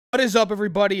What is up,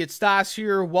 everybody? It's Stas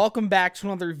here. Welcome back to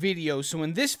another video. So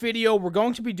in this video, we're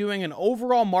going to be doing an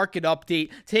overall market update,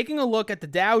 taking a look at the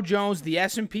Dow Jones, the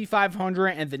S&P 500,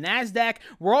 and the NASDAQ.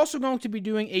 We're also going to be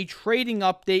doing a trading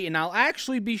update, and I'll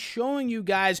actually be showing you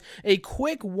guys a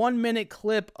quick 1-minute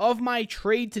clip of my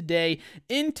trade today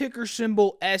in ticker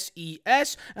symbol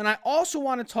SES. And I also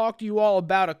want to talk to you all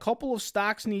about a couple of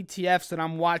stocks and ETFs that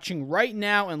I'm watching right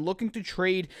now and looking to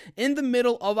trade in the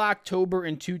middle of October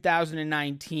in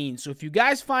 2019. So if you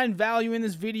guys find value in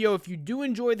this video, if you do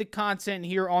enjoy the content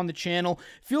here on the channel,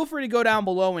 feel free to go down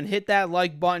below and hit that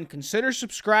like button. Consider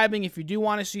subscribing if you do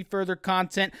want to see further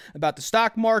content about the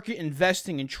stock market,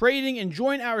 investing, and trading, and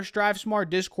join our Strive Smart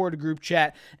Discord group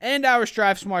chat and our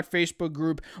Strive Smart Facebook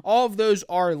group. All of those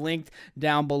are linked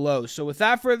down below. So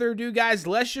without further ado, guys,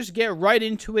 let's just get right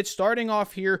into it, starting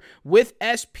off here with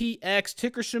SPX,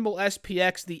 ticker symbol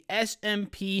SPX, the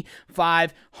S&P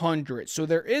 500. So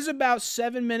there is about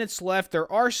 7 minutes left.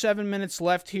 There are 7 minutes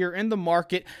left here in the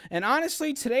market, and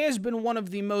honestly, today has been one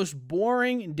of the most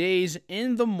boring days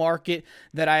in the market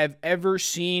that I have ever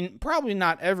seen. Probably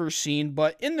not ever seen,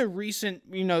 but in the recent,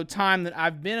 time that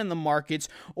I've been in the markets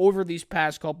over these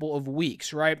past couple of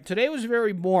weeks, right? Today was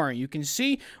very boring. You can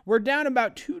see we're down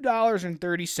about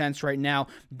 $2.30 right now,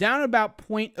 down about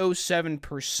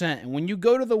 0.07%. And when you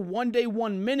go to the 1-day,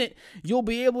 1 minute, you'll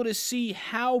be able to see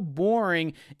how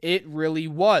boring it really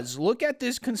was. Look at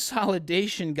this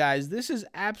consolidation, guys. This is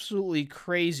absolutely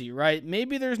crazy, right?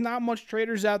 Maybe there's not much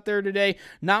traders out there today,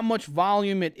 not much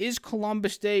volume. It is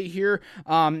Columbus Day here,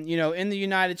 in the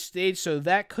United States, so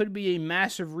that could be a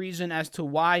massive reason as to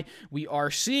why we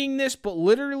are seeing this, but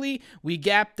literally, we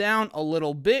gapped down a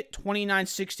little bit.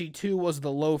 29.62 was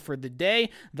the low for the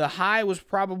day. The high was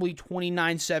probably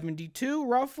 29.72,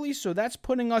 roughly, so that's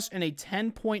putting us in a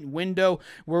 10-point window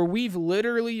where we've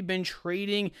literally been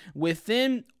trading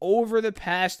within over the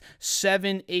past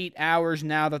 7-8 hours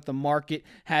now that the market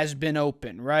has been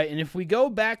open, right? And if we go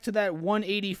back to that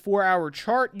 184-hour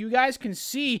chart, you guys can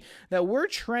see that we're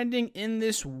trending in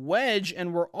this wedge,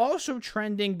 and we're also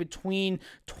trending between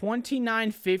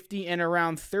 29.50 and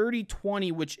around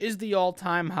 30.20, which is the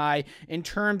all-time high in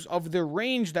terms of the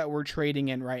range that we're trading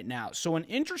in right now. So an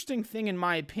interesting thing, in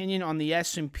my opinion, on the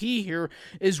S&P here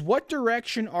is what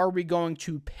direction are we going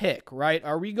to pick, right?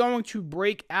 Are we going to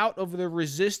break out of the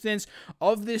resistance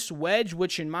of this wedge,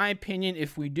 which in my opinion,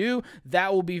 if we do,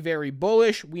 that will be very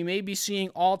bullish. We may be seeing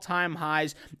all-time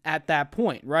highs at that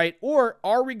point, right? Or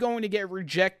are we going to get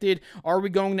rejected? Are we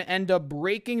going to end up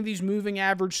breaking these moving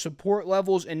average support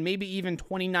levels and maybe even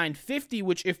 29.50,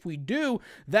 which if we do,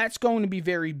 that's going to be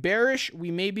very bearish.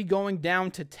 We may be going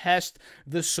down to test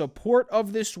the support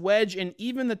of this wedge and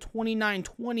even the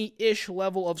 29.20-ish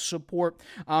level of support,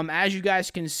 as you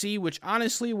guys can see, which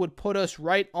honestly would put us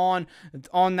right on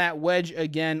that wedge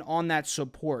again, on that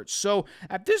support. So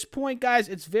at this point, guys,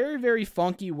 it's very, very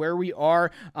funky where we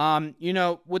are.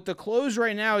 With the close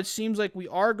right now, it seems like we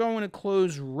are going to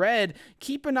close red.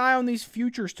 Keep an eye on these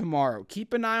futures tomorrow.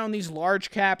 Keep an eye on these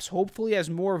large caps. Hopefully, as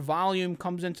more volume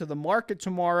comes into the market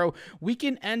tomorrow, we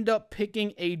can end up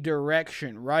picking a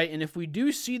direction, right? And if we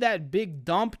do see that big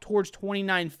dump towards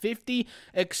 29.50,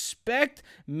 expect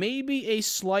maybe a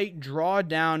slight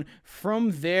drawdown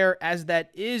from there, as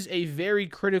that is a very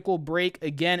critical break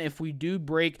again if we do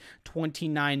break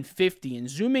 29.50. And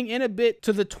zooming in a bit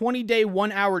to the 20-day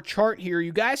 1-hour chart here,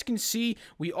 you guys can see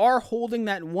we are holding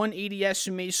that 180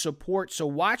 SMA support, so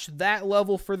watch that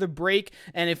level for the break,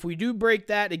 and if we do break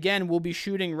that, again, we'll be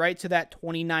shooting right to that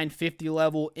 29.50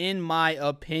 level, in my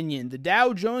opinion. The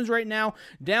Dow Jones right now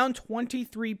down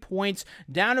 23 points,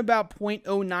 down about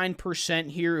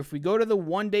 0.09% here. If we go to the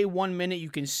 1-day, 1 minute, you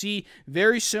can see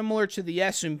very similar to the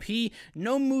S&P,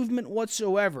 no movement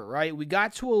whatsoever, right? We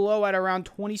got to a low at around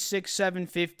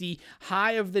 26,750.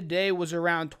 High of the day was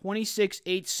around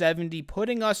 26,870,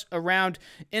 putting us around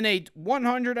in a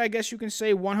 100, I guess you can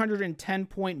say,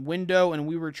 110-point window, and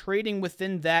we were trading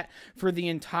within that for the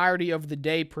entirety of the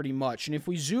day pretty much. And if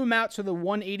we zoom out to the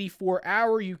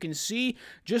 184-hour, you can see,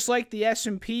 just like the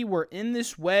S&P, we're in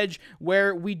this wedge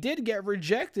where we did get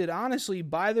rejected, honestly,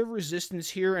 by the resistance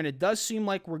here, and it does seem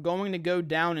like we're going to go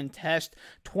down and test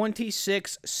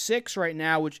 26.6 right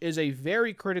now, which is a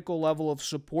very critical level of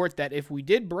support that if we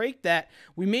did break that,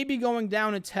 we may be going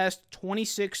down to test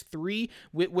 26.3,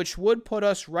 which would put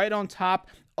us right on top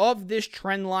of this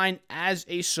trend line as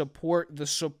a support, the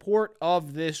support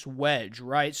of this wedge,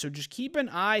 right? So just keep an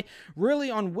eye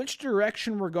really on which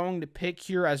direction we're going to pick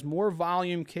here as more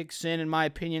volume kicks in my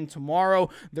opinion, tomorrow,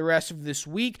 the rest of this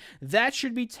week. That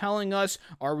should be telling us,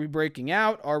 are we breaking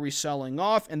out? Are we selling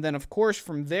off? And then, of course,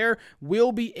 from there,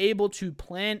 we'll be able to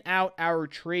plan out our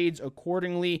trades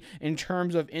accordingly in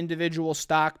terms of individual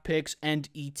stock picks and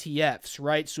ETFs,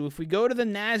 right? So if we go to the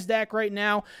NASDAQ right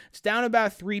now, it's down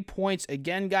about 3 points.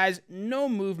 Again, guys, no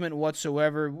movement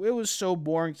whatsoever. It was so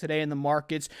boring today in the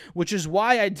markets, which is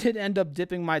why I did end up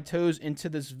dipping my toes into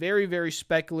this very, very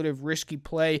speculative, risky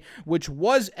play, which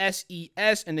was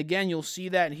SES. And again, you'll see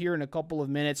that here in a couple of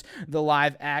minutes, the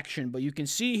live action. But you can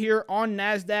see here on the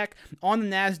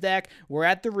NASDAQ, we're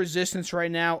at the resistance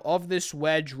right now of this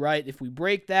wedge, right? If we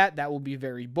break that, that will be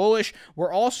very bullish.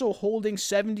 We're also holding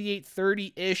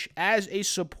 78.30-ish as a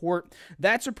support.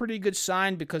 That's a pretty good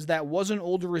sign because that was an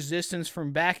older resistance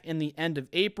from back in the end of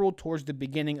April towards the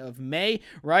beginning of May,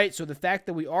 right? So the fact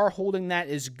that we are holding that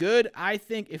is good. I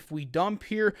think if we dump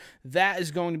here, that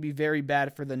is going to be very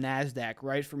bad for the NASDAQ,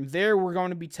 right? From there, we're going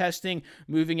to be testing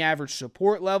moving average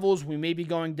support levels. We may be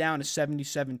going down to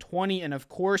 77.20, and of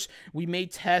course, we may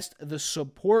test the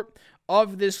support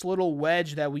of this little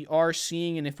wedge that we are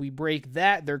seeing, and if we break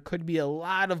that, there could be a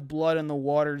lot of blood in the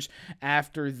waters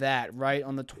after that, right?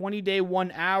 On the 20-day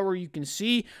 1 hour, you can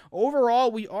see overall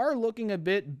we are looking a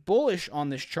bit bullish on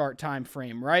this chart time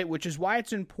frame, right? Which is why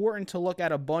it's important to look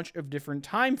at a bunch of different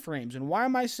time frames. And why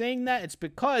am I saying that? It's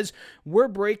because we're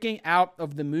breaking out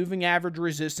of the moving average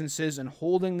resistances and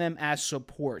holding them as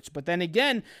supports. But then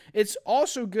again, it's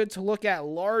also good to look at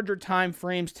larger time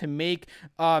frames to make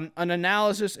an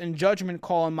analysis and judgment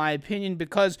call, in my opinion,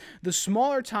 because the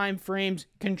smaller time frames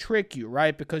can trick you,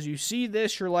 right? Because you see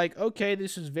this, you're like, okay,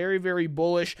 this is very, very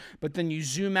bullish, but then you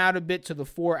zoom out a bit to the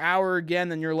 4 hour again,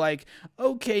 then you're like,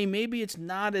 okay, maybe it's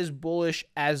not as bullish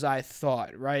as I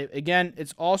thought, right? Again,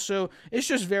 it's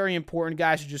just very important,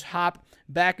 guys, to just hop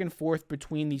back and forth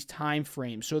between these time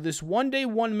frames. So this 1 day,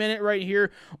 1 minute right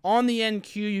here on the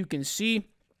NQ, you can see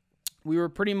we were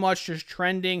pretty much just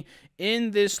trending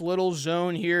in this little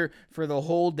zone here for the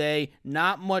whole day.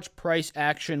 Not much price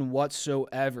action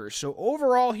whatsoever. So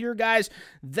overall here, guys,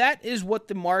 that is what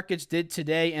the markets did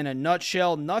today in a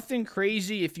nutshell. Nothing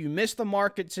crazy. If you missed the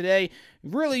market today,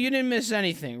 really, you didn't miss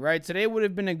anything, right? Today would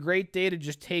have been a great day to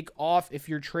just take off if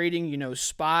you're trading,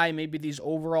 SPY, maybe these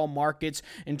overall markets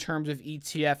in terms of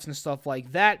ETFs and stuff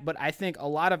like that. But I think a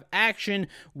lot of action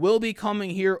will be coming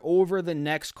here over the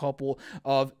next couple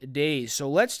of days. So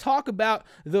let's talk about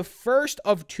the first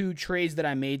of 2 trades that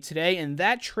I made today, and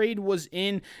that trade was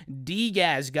in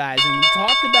DGAS, guys. And we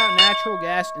talked about natural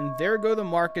gas, and there go the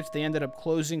markets. They ended up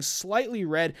closing slightly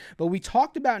red, but we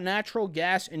talked about natural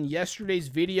gas in yesterday's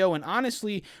video, and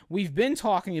honestly, we've been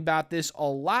talking about this a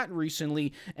lot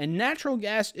recently, and natural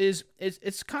gas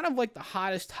it's kind of like the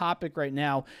hottest topic right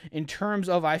now in terms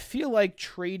of, I feel like,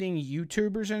 trading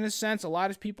YouTubers in a sense. A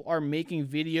lot of people are making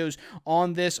videos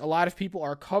on this. A lot of people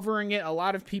are covering it. A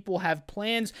lot of people have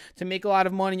plans to make a lot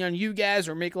of money on UGAS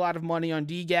or make a lot of money on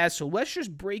DGAS. So let's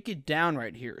just break it down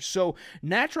right here. So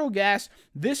natural gas,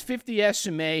 this 50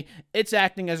 SMA, it's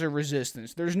acting as a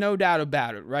resistance. There's no doubt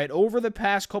about it, right? Over the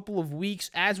past couple of weeks,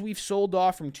 as we've sold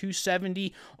off from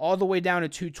 270 all the way down to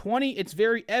 220, it's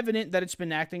very evident that it's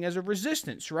been acting as a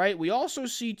resistance, right? We also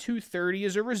see 230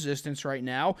 as a resistance right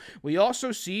now. We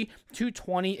also see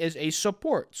 220 as a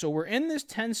support. So we're in this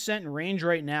 10-cent range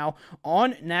right now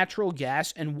on natural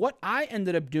gas. And what I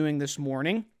ended up doing this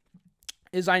morning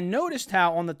is I noticed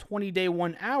how on the 20-day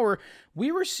 1 hour,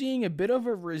 we were seeing a bit of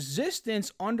a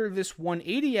resistance under this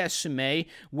 180 SMA,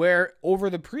 where over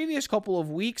the previous couple of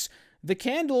weeks, the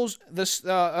candles,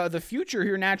 the future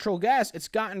here, natural gas, it's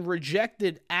gotten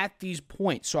rejected at these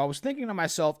points. So I was thinking to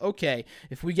myself, okay,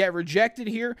 if we get rejected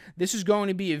here, this is going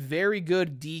to be a very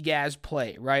good DGAS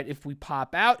play, right? If we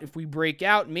pop out, if we break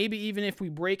out, maybe even if we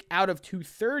break out of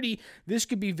 230, this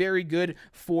could be very good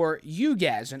for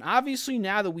UGAS. And obviously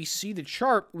now that we see the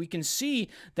chart, we can see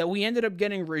that we ended up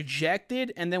getting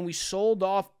rejected, and then we sold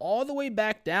off all the way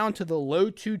back down to the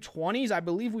low 220s. I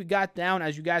believe we got down,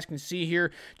 as you guys can see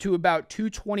here, to about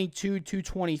 222,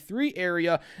 223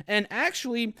 area. And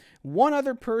actually, one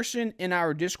other person in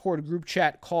our Discord group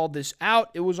chat called this out.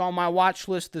 It was on my watch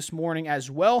list this morning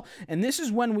as well, and this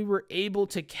is when we were able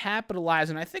to capitalize,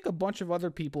 and I think a bunch of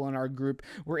other people in our group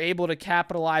were able to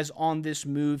capitalize on this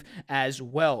move as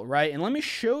well, right? And let me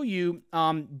show you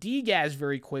DGAS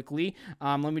very quickly.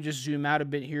 Let me just zoom out a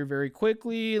bit here very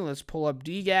quickly. Let's pull up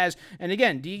DGAS, and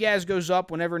again, DGAS goes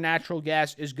up whenever natural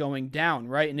gas is going down,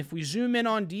 right? And if we zoom in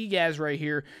on DGAS right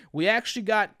here, we actually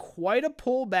got quite a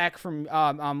pullback from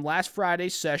last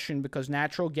Friday's session because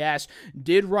natural gas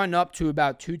did run up to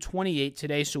about 228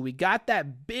 today. So we got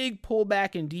that big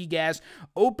pullback in DGAS,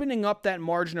 opening up that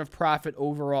margin of profit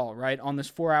overall, right? On this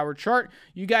 4-hour chart,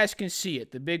 you guys can see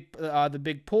it. The big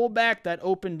pullback that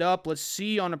opened up, let's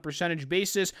see on a percentage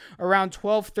basis, around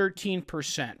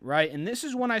 12-13%, right? And this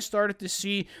is when I started to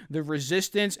see the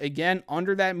resistance again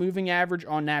under that moving average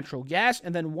on natural gas.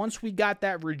 And then once we got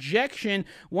that rejection,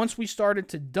 once we started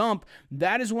to dump,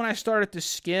 that is when I started to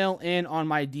scale in on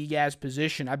my DGAS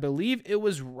position. I believe it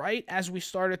was right as we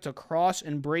started to cross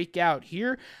and break out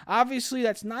here. Obviously,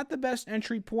 that's not the best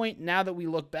entry point now that we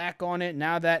look back on it,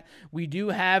 now that we do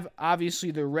have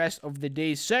obviously the rest of the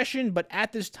day's session, but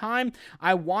at this time,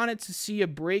 I wanted to see a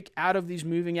break out of these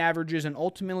moving averages and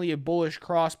ultimately a bullish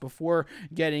cross before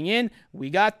getting in. We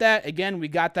got that. Again, we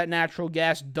got that natural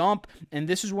gas dump, and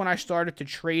this is when I started to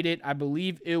trade it. I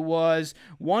believe it was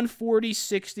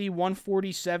 140.60,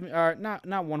 147, not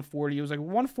 140, it was like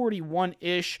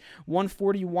 141-ish,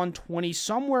 141.20,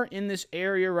 somewhere in this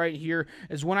area right here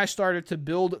is when I started to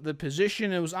build the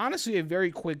position. It was honestly a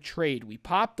very quick trade. We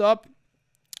popped up,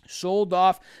 sold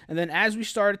off, and then as we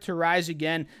started to rise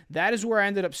again, that is where I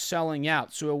ended up selling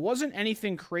out. So it wasn't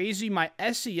anything crazy. My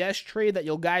SES trade that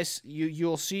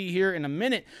you'll see here in a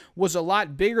minute was a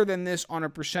lot bigger than this on a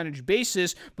percentage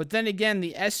basis, but then again,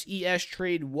 the SES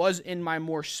trade was in my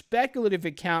more speculative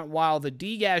account while the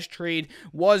DGAS trade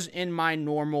was in my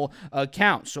normal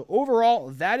account. So overall,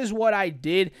 that is what I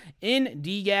did in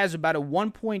DGAS, about a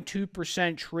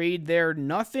 1.2% trade there.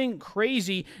 Nothing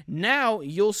crazy. Now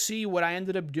you'll see what I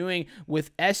ended up doing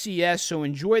with SES, so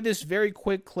enjoy this very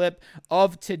quick clip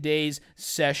of today's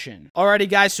session. Alrighty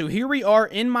guys, so here we are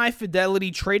in my Fidelity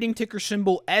trading ticker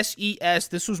symbol SES.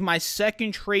 This was my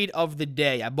second trade of the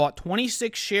day. I bought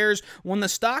 26 shares when the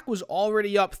stock was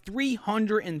already up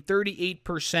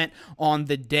 338% on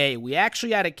the day. We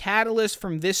actually had a catalyst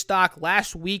from this stock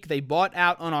last week. They bought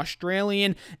out an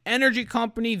Australian energy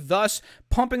company, thus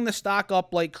pumping the stock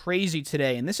up like crazy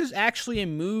today. And this is actually a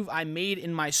move I made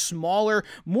in my smaller,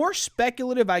 more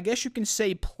speculative, I guess you can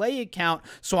say, play account.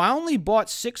 So I only bought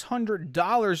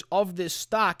 $600 of this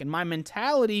stock, and my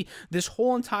mentality this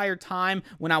whole entire time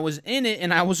when I was in it,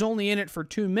 and I was only in it for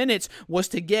 2 minutes, was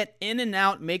to get in and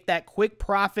out, make that quick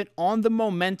profit on the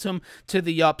momentum to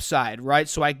the upside, right?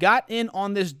 So I got in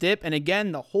on this dip, and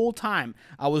again, the whole time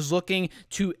I was looking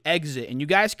to exit. And you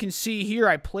guys can see here,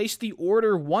 I placed the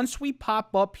order once we pop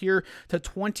up here to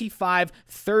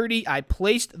 25.30. I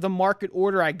placed the market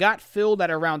order. I got filled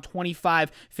at around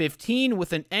 25.15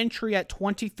 with an entry at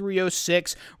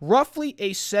 23.06, roughly a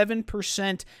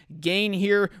 7% gain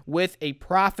here with a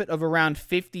profit of around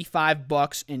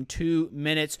 $55 in 2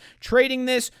 minutes trading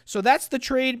this. So that's the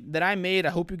trade that I made. I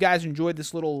hope you guys enjoyed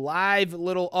this little live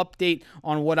update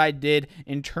on what I did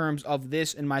in terms of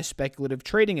this in my speculative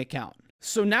trading account.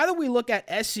 So now that we look at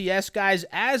SES, guys,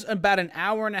 as about an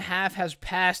hour and a half has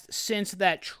passed since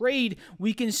that trade,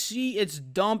 we can see it's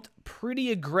dumped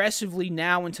pretty aggressively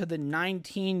now into the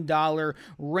 $19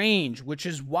 range, which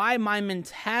is why my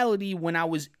mentality when I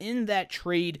was in that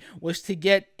trade was to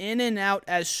get in and out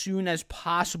as soon as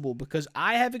possible, because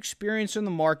I have experience in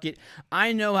the market.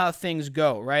 I know how things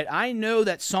go, right? I know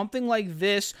that something like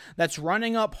this that's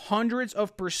running up hundreds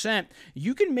of %,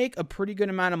 you can make a pretty good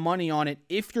amount of money on it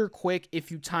if you're quick, if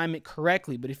you time it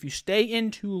correctly. But if you stay in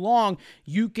too long,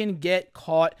 you can get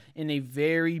caught in a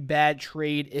very bad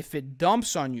trade if it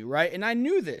dumps on you, right? And I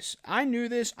knew this. I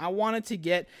wanted to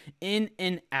get in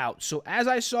and out. So as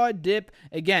I saw it dip,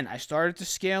 again, I started to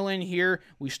scale in here.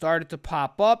 We started to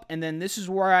pop up, and then this is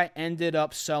where I ended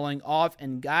up selling off.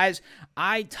 And guys,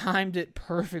 I timed it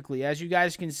perfectly. As you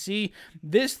guys can see,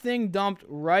 this thing dumped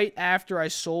right after I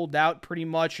sold out pretty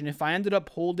much. And if I ended up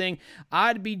holding,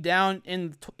 I'd be down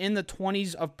in the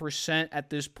 20s% at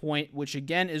this point, which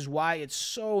again is why it's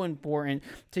so important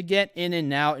to get in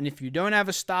and out. And if you don't have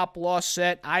a stop loss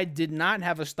set, I I did not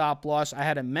have a stop loss. I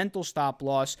had a mental stop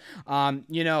loss.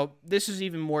 You know, this is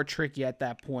even more tricky at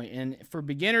that point. And for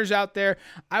beginners out there,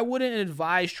 I wouldn't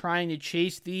advise trying to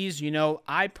chase these. You know,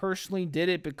 I personally did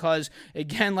it because,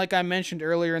 again, like I mentioned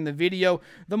earlier in the video,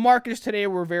 the markets today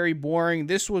were very boring.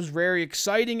 This was very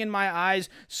exciting in my eyes.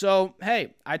 So,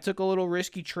 hey, I took a little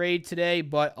risky trade today,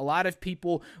 but a lot of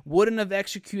people wouldn't have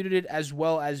executed it as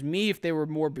well as me if they were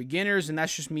more beginners, and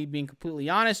that's just me being completely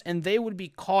honest, and they would be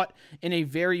caught in a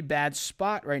very bad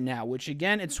spot right now, which,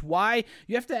 again, it's why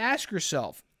you have to ask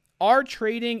yourself,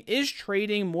 is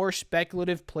trading more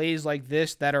speculative plays like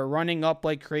this that are running up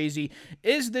like crazy?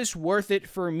 Is this worth it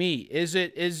for me? Is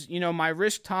you know, my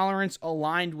risk tolerance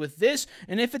aligned with this?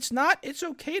 And if it's not, it's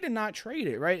okay to not trade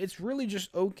it, right? It's really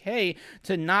just okay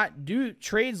to not do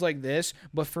trades like this.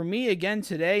 But for me, again,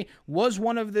 today was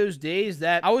one of those days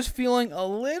that I was feeling a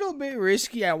little bit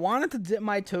risky. I wanted to dip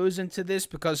my toes into this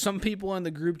because some people in the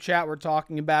group chat were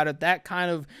talking about it. That kind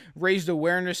of raised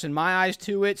awareness in my eyes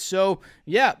to it. So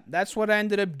yeah, that's what I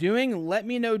ended up doing. Let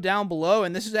me know down below,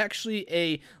 and this is actually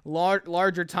a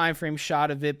larger time frame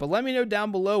shot of it, but let me know down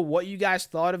below what you guys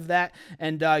thought of that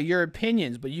and your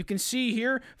opinions. But you can see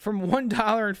here from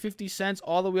 $1.50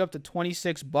 all the way up to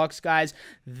 26 bucks, guys.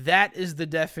 That is the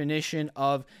definition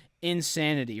of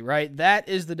insanity, right? That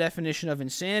is the definition of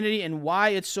insanity and why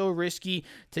it's so risky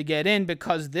to get in,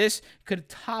 because this could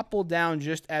topple down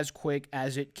just as quick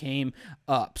as it came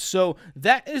up. So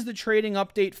that is the trading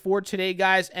update for today,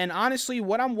 guys. And honestly,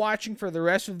 what I'm watching for the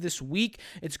rest of this week,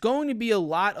 it's going to be a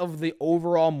lot of the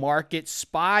overall market.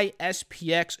 SPY,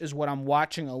 SPX is what I'm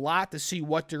watching a lot to see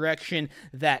what direction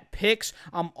that picks.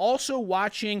 I'm also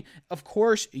watching, of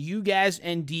course, UGAS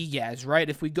and DGAS, right?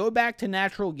 If we go back to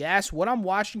natural gas, what I'm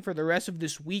watching for the rest of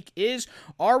this week is,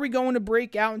 are we going to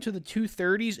break out into the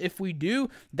 230s? If we do,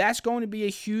 that's going to be a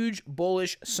huge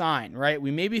bullish sign, right?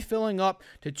 We may be filling up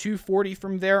to 240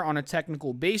 from there on a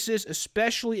technical basis,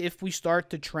 especially if we start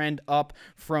to trend up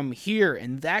from here.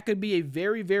 And that could be a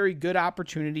very, very good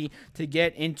opportunity to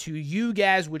get into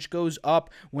UGAS, which goes up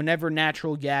whenever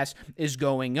natural gas is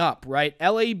going up, right?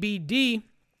 LABD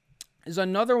is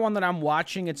another one that I'm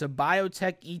watching. It's a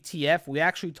biotech ETF. We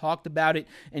actually talked about it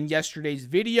in yesterday's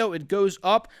video. It goes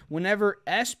up whenever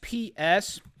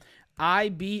SPS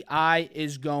IBI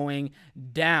is going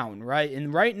down, right?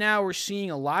 And right now we're seeing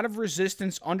a lot of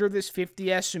resistance under this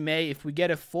 50 SMA. If we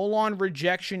get a full-on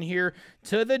rejection here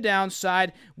to the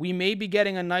downside, we may be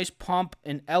getting a nice pump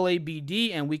in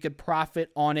LABD and we could profit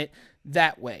on it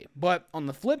that way. But on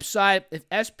the flip side, if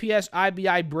SPS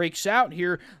IBI breaks out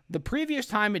here, the previous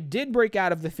time it did break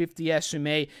out of the 50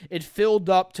 SMA, it filled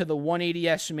up to the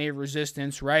 180 SMA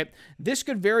resistance, right? This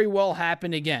could very well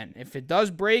happen again. If it does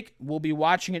break, we'll be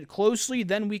watching it closely.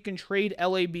 Then we can trade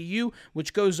LABU,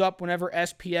 which goes up whenever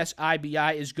SPS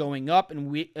IBI is going up,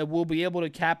 and we'll be able to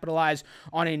capitalize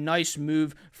on a nice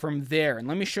move from there. And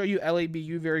let me show you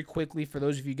LABU very quickly for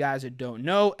those of you guys that don't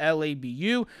know.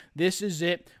 LABU, this is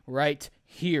it right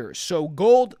here. So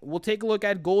gold, we'll take a look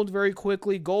at gold very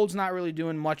quickly. Gold's not really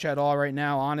doing much at all right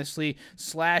now, honestly.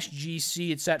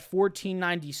 /GC, it's at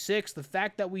 1496. The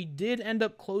fact that we did end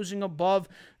up closing above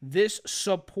this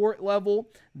support level,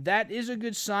 that is a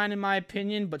good sign in my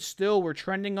opinion, but still we're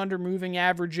trending under moving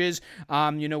averages.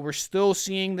 You know, we're still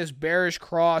seeing this bearish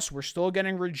cross. We're still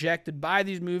getting rejected by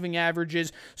these moving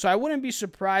averages. So I wouldn't be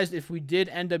surprised if we did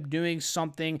end up doing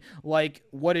something like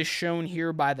what is shown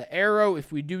here by the arrow,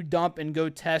 if we do dump and go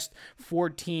test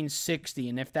 1460.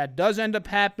 And if that does end up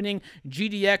happening,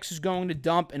 GDX is going to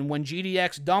dump. And when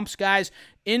GDX dumps, guys,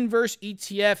 inverse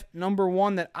ETF number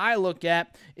one that I look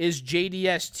at is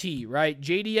JDST, right?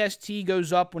 JDST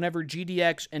goes up whenever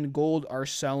GDX and gold are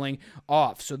selling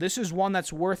off. So this is one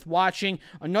that's worth watching.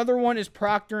 Another one is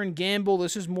Procter & Gamble.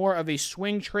 This is more of a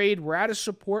swing trade. We're at a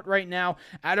support right now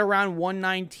at around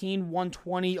 119,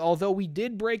 120. Although we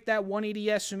did break that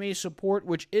 180 SMA support,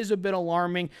 which is a bit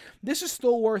alarming, this is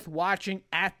still worth watching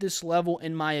at this level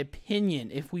in my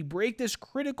opinion. If we break this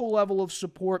critical level of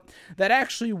support that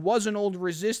actually was an old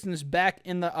resistance back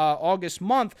in the August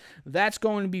month, that's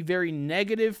going to be very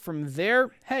negative. From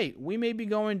there, hey, we may be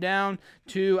going down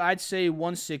to, I'd say,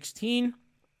 116,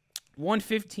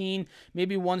 115,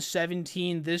 maybe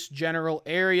 117, this general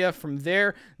area. From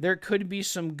there, there could be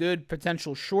some good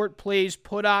potential short plays,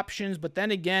 put options, but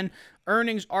then again,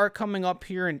 earnings are coming up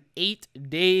here in 8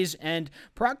 days, and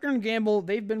Procter & Gamble,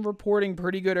 they've been reporting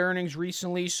pretty good earnings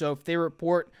recently, so if they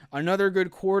report another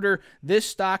good quarter, this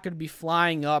stock could be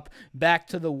flying up back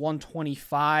to the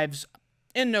 125s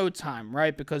in no time,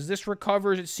 right? Because this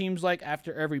recovers, it seems like,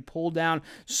 after every pull down.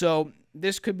 So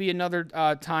this could be another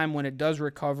time when it does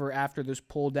recover after this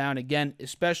pull down again,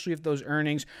 especially if those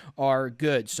earnings are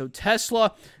good. So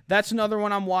Tesla, that's another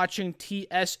one I'm watching.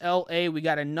 TSLA, we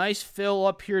got a nice fill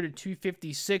up here to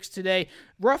 256 today,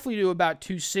 roughly to about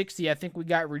 260. I think we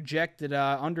got rejected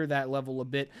under that level a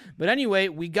bit. But anyway,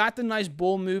 we got the nice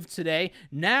bull move today.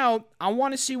 Now, I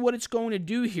want to see what it's going to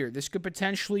do here. This could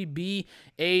potentially be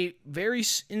a very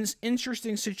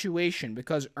interesting situation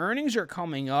because earnings are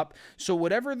coming up. So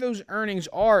whatever those earnings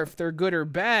are, if they're good or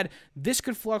bad, this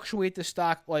could fluctuate the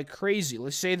stock like crazy.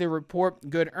 Let's say they report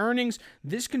good earnings.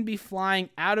 This can be flying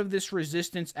out of this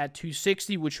resistance at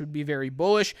 260, which would be very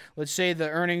bullish. Let's say the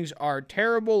earnings are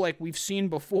terrible, like we've seen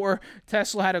before.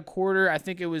 Tesla had a quarter. I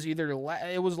think it was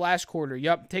it was last quarter.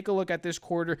 Yep. Take a look at this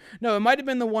quarter. No, it might have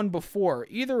been the one before.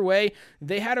 Either way,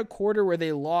 they had a quarter where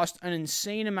they lost an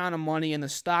insane amount of money and the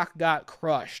stock got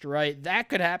crushed, right? That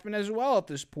could happen as well at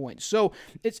this point. So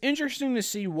it's interesting to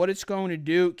see what it's going to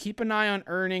do. Keep an eye on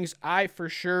earnings. I for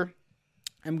sure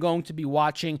I'm going to be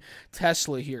watching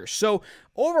Tesla here. So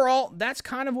overall, that's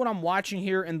kind of what I'm watching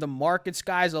here in the markets,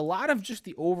 guys. A lot of just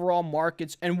the overall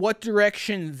markets and what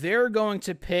direction they're going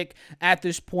to pick at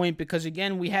this point because,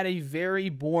 again, we had a very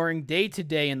boring day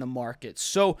today in the markets.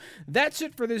 So that's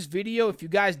it for this video. If you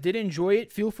guys did enjoy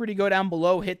it, feel free to go down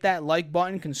below, hit that like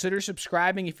button, consider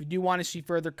subscribing if you do want to see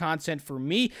further content from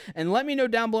me, and let me know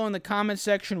down below in the comment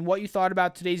section what you thought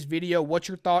about today's video, what's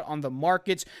your thought on the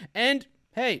markets, and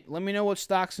hey, let me know what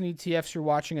stocks and ETFs you're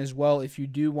watching as well if you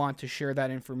do want to share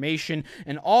that information.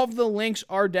 And all of the links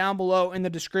are down below in the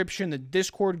description, the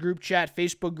Discord group chat,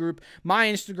 Facebook group, my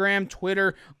Instagram,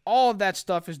 Twitter, all of that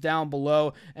stuff is down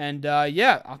below. And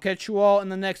yeah, I'll catch you all in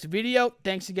the next video.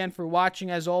 Thanks again for watching.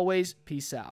 As always, peace out.